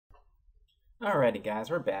Alrighty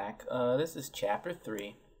guys, we're back. This is chapter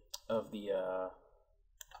 3 of the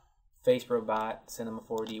Face Robot Cinema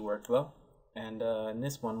 4D workflow. And in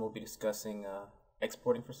this one we'll be discussing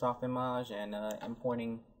exporting for Softimage and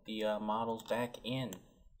importing the models back in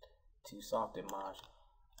to Softimage.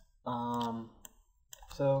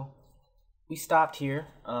 So we stopped here.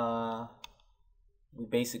 We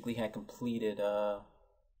basically had completed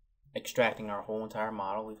extracting our whole entire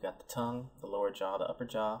model. We've got the tongue, the lower jaw, the upper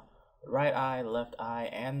jaw, the right eye, left eye,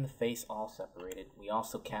 and the face all separated. We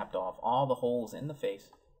also capped off all the holes in the face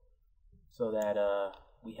so that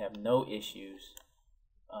we have no issues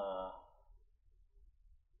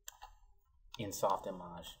in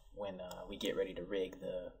Softimage when we get ready to rig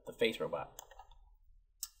the face robot.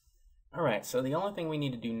 Alright, so the only thing we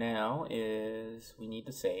need to do now is we need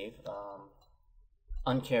to save.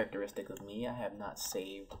 Uncharacteristic of me, I have not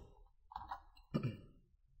saved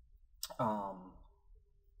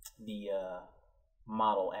the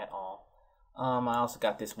model at all. I also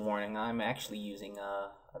got this warning. I'm actually using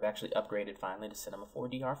I've actually upgraded finally to Cinema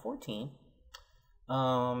 4D R14.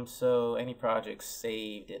 So any projects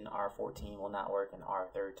saved in R14 will not work in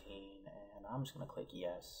R13, and I'm just gonna click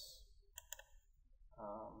yes.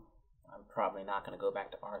 I'm probably not gonna go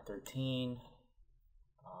back to R13.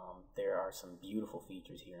 There are some beautiful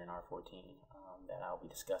features here in R14 that I'll be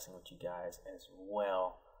discussing with you guys as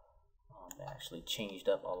well. That actually changed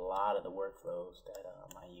up a lot of the workflows that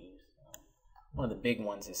I use. One of the big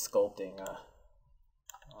ones is sculpting.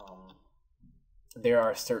 There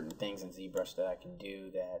are certain things in ZBrush that I can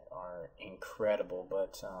do that are incredible,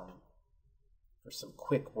 but for some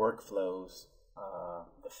quick workflows,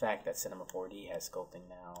 the fact that Cinema 4D has sculpting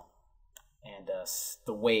now, and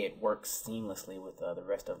the way it works seamlessly with the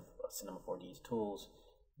rest of Cinema 4D's tools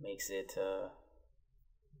makes it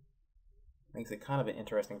kind of an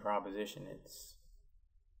interesting proposition. It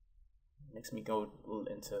makes me go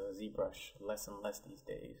into ZBrush less and less these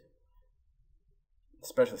days,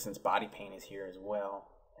 especially since body paint is here as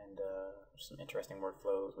well, and some interesting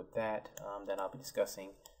workflows with that that I'll be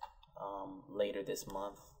discussing later this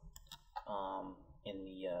month in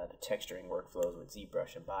the texturing workflows with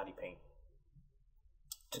ZBrush and body paint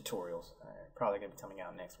tutorials. Probably gonna be coming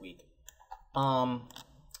out next week.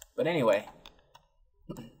 But anyway,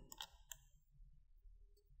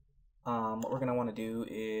 what we're gonna want to do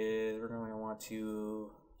is we're going to want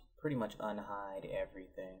to pretty much unhide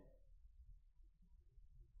everything.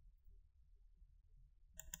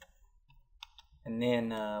 And then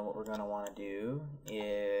what we're gonna want to do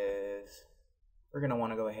is we're gonna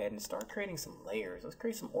want to go ahead and start creating some layers. Let's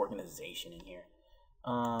create some organization in here.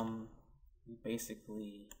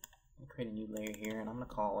 Basically create a new layer here, and I'm gonna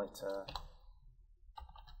call it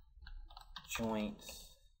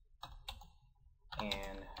joints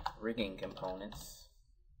and rigging components.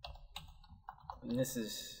 And this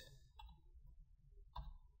is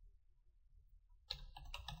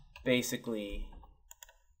basically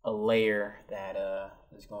a layer that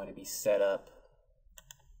is going to be set up,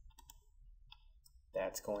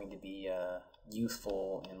 that's going to be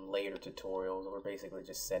useful in later tutorials. We're basically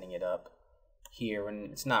just setting it up here,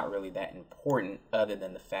 and it's not really that important other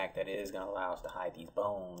than the fact that it is going to allow us to hide these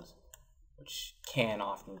bones, which can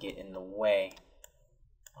often get in the way,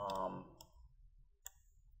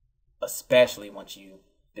 especially once you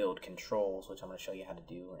build controls, which I'm going to show you how to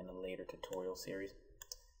do in a later tutorial series.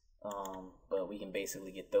 But we can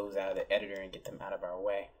basically get those out of the editor and get them out of our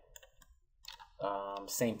way.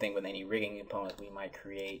 Same thing with any rigging components we might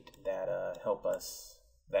create that help us,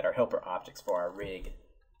 that are helper objects for our rig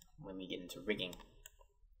when we get into rigging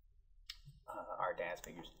our DAS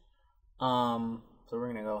figures. So we're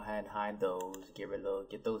gonna go ahead and hide those, get rid of those,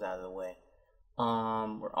 get those out of the way.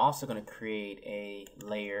 We're also gonna create a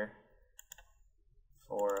layer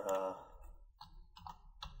for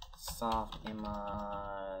Softimage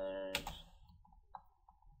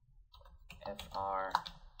FR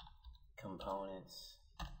components.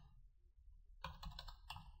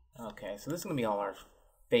 Okay, so this is gonna be all our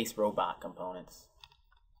face robot components.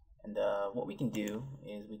 And what we can do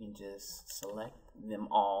is we can just select them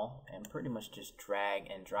all and pretty much just drag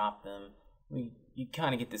and drop them. You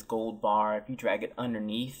kind of get this gold bar if you drag it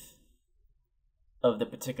underneath of the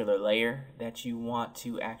particular layer that you want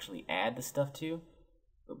to actually add the stuff to.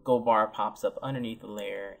 The gold bar pops up underneath the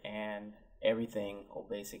layer, and everything will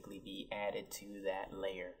basically be added to that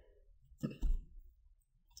layer.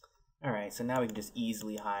 Alright, so now we can just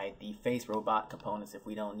easily hide the face robot components if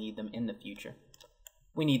we don't need them in the future.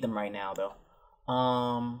 We need them right now though.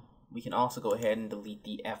 We can also go ahead and delete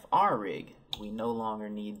the FR rig. We no longer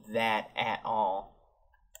need that at all.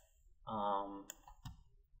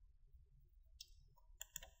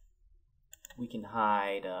 we can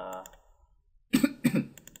hide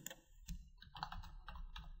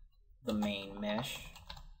the main mesh.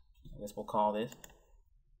 I guess we'll call this.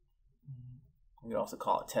 We could also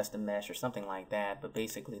call it test mesh or something like that, but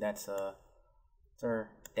basically that's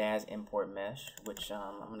our DAS import mesh, which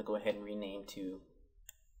I'm going to go ahead and rename to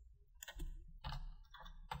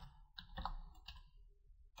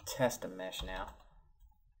test mesh now.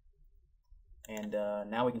 And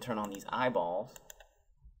now we can turn on these eyeballs,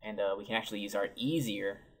 and we can actually use our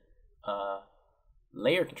easier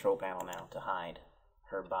layer control panel now to hide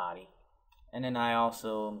her body. And then I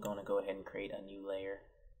also am going to go ahead and create a new layer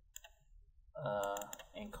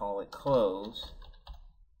and call it clothes.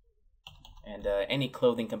 And any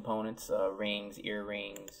clothing components, rings,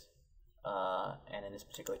 earrings, and in this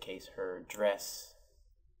particular case her dress,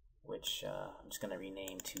 which I'm just going to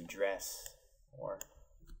rename to dress, or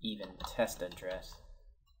even test a dress.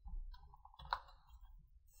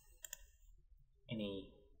 Any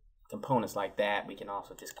components like that we can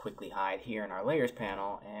also just quickly hide here in our layers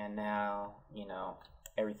panel, and now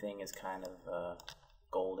everything is kind of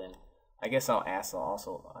golden. I guess I'll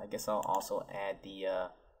also add the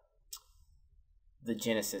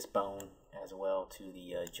Genesis bone as well to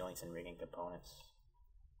the joints and rigging components,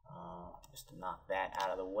 just to knock that out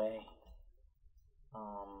of the way.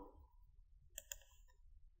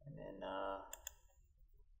 And then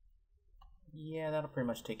yeah, that'll pretty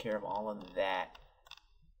much take care of all of that.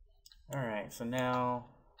 Alright, so now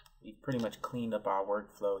we've pretty much cleaned up our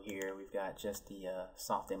workflow here. We've got just the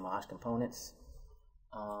Softimage components,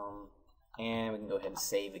 and we can go ahead and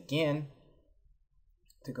save again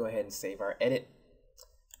to go ahead and save our edit.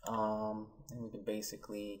 And we can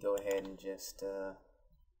basically go ahead and just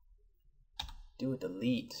do a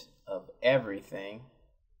delete of everything,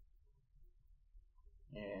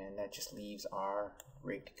 and that just leaves our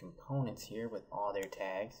rigged components here with all their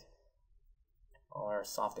tags, all our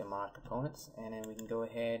Softimage components. And then we can go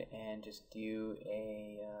ahead and just do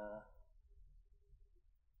a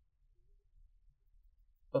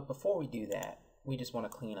but before we do that, we just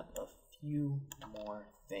want to clean up a few more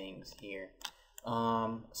things here.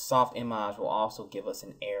 Softimage will also give us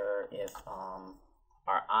an error if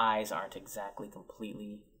our eyes aren't exactly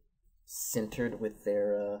completely centered with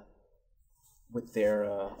their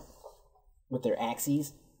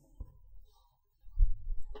axes.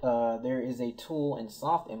 There is a tool in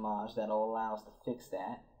Softimage that'll allow us to fix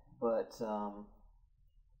that, but to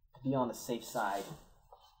be on the safe side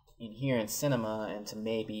in here in Cinema, and to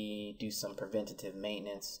maybe do some preventative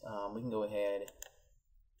maintenance, we can go ahead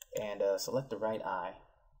and select the right eye,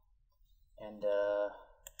 and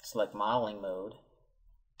select modeling mode,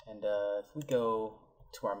 and if we go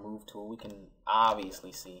to our move tool, we can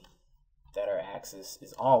obviously see that our axis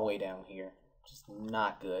is all the way down here, which is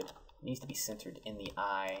not good. It needs to be centered in the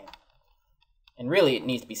eye, and really it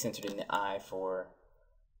needs to be centered in the eye for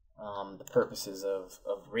the purposes of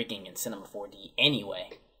rigging in Cinema 4D anyway.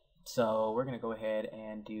 So we're going to go ahead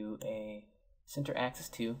and do a center axis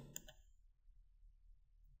 2,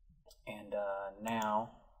 and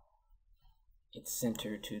now it's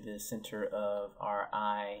centered to the center of our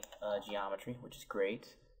eye geometry, which is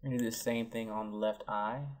great. We're going to do the same thing on the left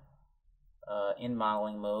eye. In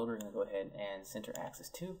modeling mode, we're going to go ahead and center axis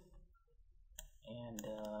 2, and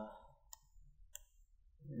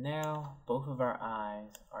now both of our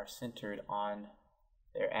eyes are centered on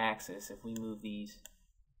their axis. If we move these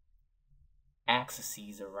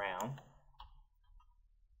axes around,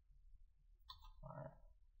 our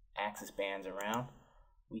axis bands around,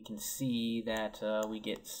 we can see that we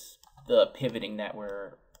get the pivoting that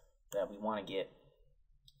we want to get.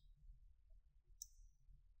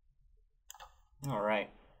 All right.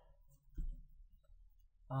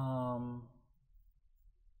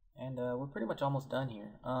 And we're pretty much almost done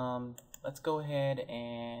here. Let's go ahead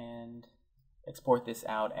and export this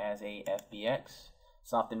out as a FBX.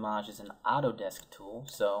 Softimage is an Autodesk tool,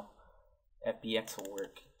 so FBX will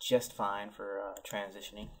work just fine for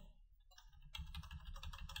transitioning.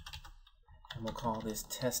 And we'll call this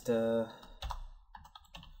Testa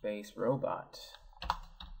Face Robot.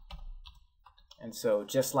 And so,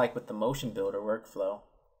 just like with the Motion Builder workflow,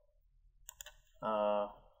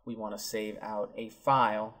 we want to save out a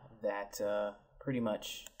file that pretty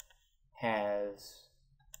much has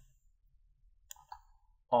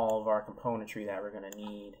all of our componentry that we're going to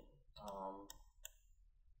need,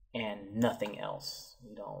 and nothing else.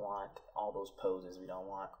 We don't want all those poses. We don't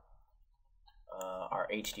want our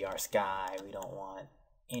HDR sky. We don't want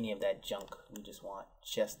any of that junk. We just want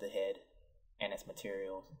just the head and its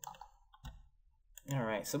materials.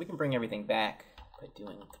 Alright, so we can bring everything back by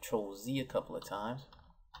doing Control Z a couple of times.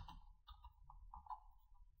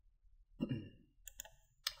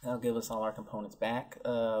 That'll give us all our components back.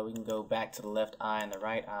 We can go back to the left eye and the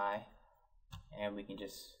right eye, and we can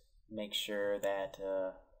just make sure that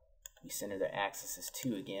we center the axis as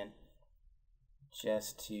 2 again,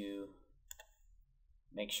 just to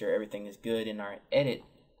make sure everything is good in our edit.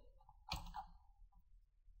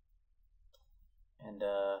 And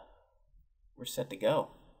we're set to go.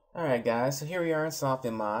 Alright guys, so here we are in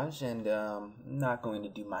Softimage, and I'm not going to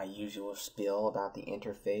do my usual spiel about the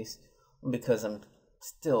interface because I'm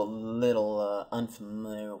still a little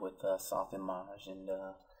unfamiliar with Softimage, and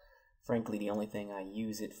frankly the only thing I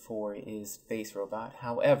use it for is Face Robot.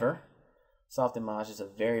 However, Softimage is a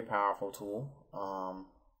very powerful tool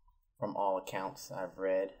from all accounts I've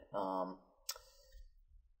read.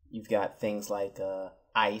 You've got things like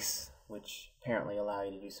ice, which apparently allow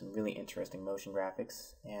you to do some really interesting motion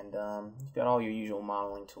graphics, and you've got all your usual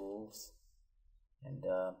modeling tools and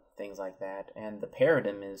things like that, and the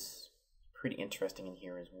paradigm is pretty interesting in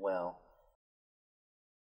here as well.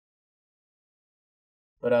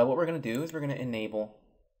 But what we're going to do is we're going to enable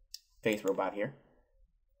Face Robot here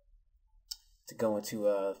to go into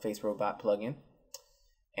a Face Robot plugin,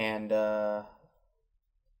 and we're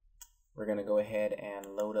going to go ahead and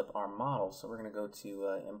load up our model. So we're going to go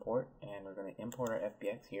to import, and we're going to import our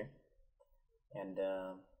FBX here, and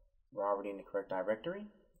we're already in the correct directory.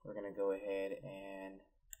 We're going to go ahead and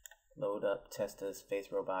load up Testa's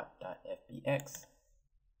facerobot.fbx,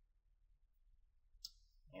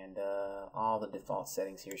 and all the default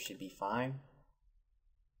settings here should be fine.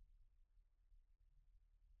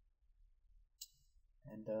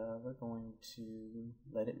 And we're going to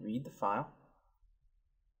let it read the file.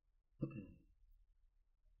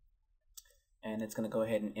 And it's going to go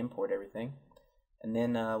ahead and import everything. And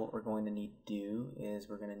then what we're going to need to do is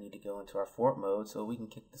we're going to need to go into our fork mode, so we can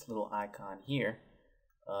get this little icon here,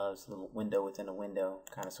 this little window within a window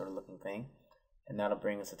kind of sort of looking thing, and that'll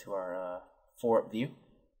bring us into our fork view,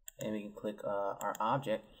 and we can click our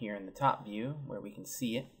object here in the top view where we can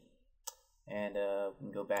see it, and we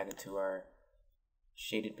can go back into our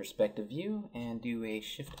shaded perspective view and do a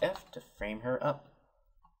Shift F to frame her up.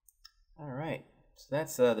 Alright, so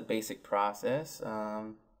that's the basic process.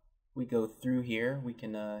 We go through here, we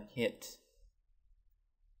can hit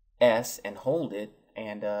S and hold it,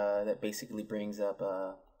 and that basically brings up,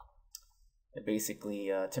 it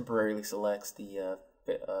basically temporarily selects the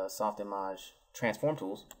Softimage transform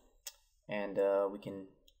tools, and we can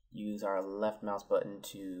use our left mouse button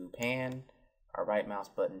to pan, our right mouse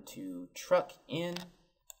button to truck in,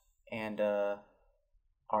 and our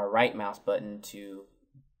right mouse button to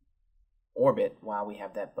orbit while we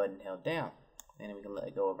have that button held down. And then we can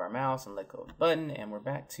let go of our mouse and let go of the button, and we're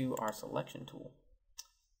back to our selection tool.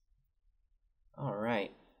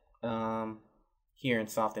 Alright, here in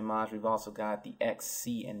Softimage we've also got the X,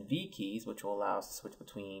 C, and V keys, which will allow us to switch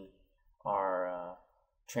between our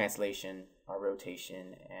translation, our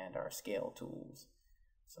rotation, and our scale tools.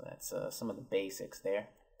 So that's some of the basics there.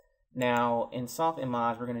 Now in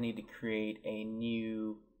Softimage we're going to need to create a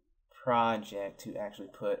new project to actually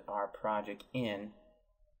put our project in.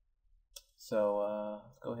 So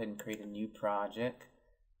let's go ahead and create a new project,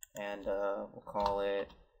 and we'll call it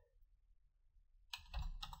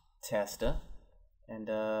Testa, and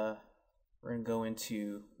we're going to go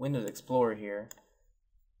into Windows Explorer here.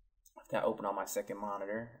 I've got open on my second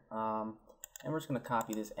monitor, and we're just going to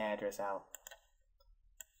copy this address out.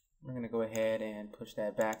 We're going to go ahead and push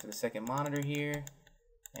that back to the second monitor here,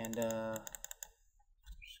 and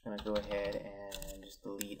just going to go ahead and just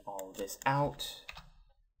delete all of this out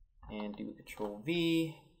and do Control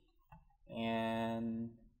V,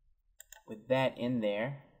 and with that in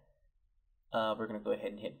there, we're going to go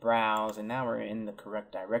ahead and hit browse, and now we're in the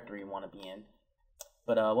correct directory we want to be in.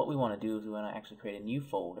 But what we want to do is we want to actually create a new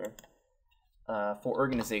folder for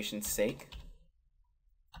organization's sake,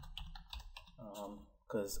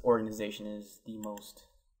 because organization is the most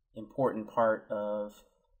important part of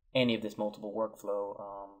any of this multiple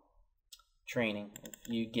workflow training. If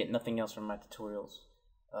you get nothing else from my tutorials,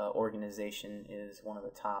 organization is one of the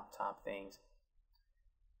top things.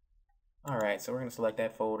 Alright, so we're going to select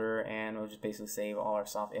that folder, and we'll just basically save all our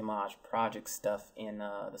Softimage project stuff in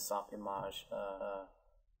the Softimage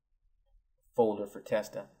folder for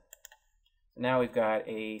Testa. So now we've got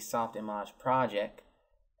a Softimage project,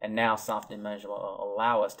 and now Softimage will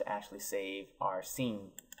allow us to actually save our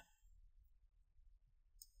scene.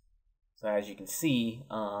 So as you can see,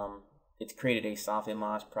 it's created a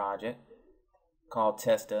Softimage project called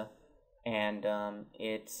Testa, and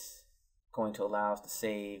it's going to allow us to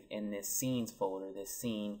save in this scenes folder, this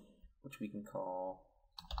scene, which we can call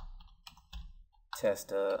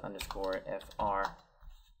Testa_FR,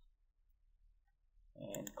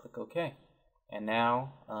 and click OK. And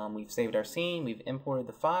now we've saved our scene, we've imported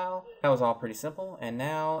the file. That was all pretty simple. And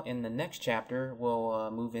now in the next chapter, we'll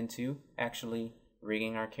move into actually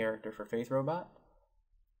rigging our character for Faith Robot.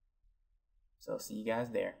 So see you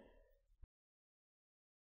guys there.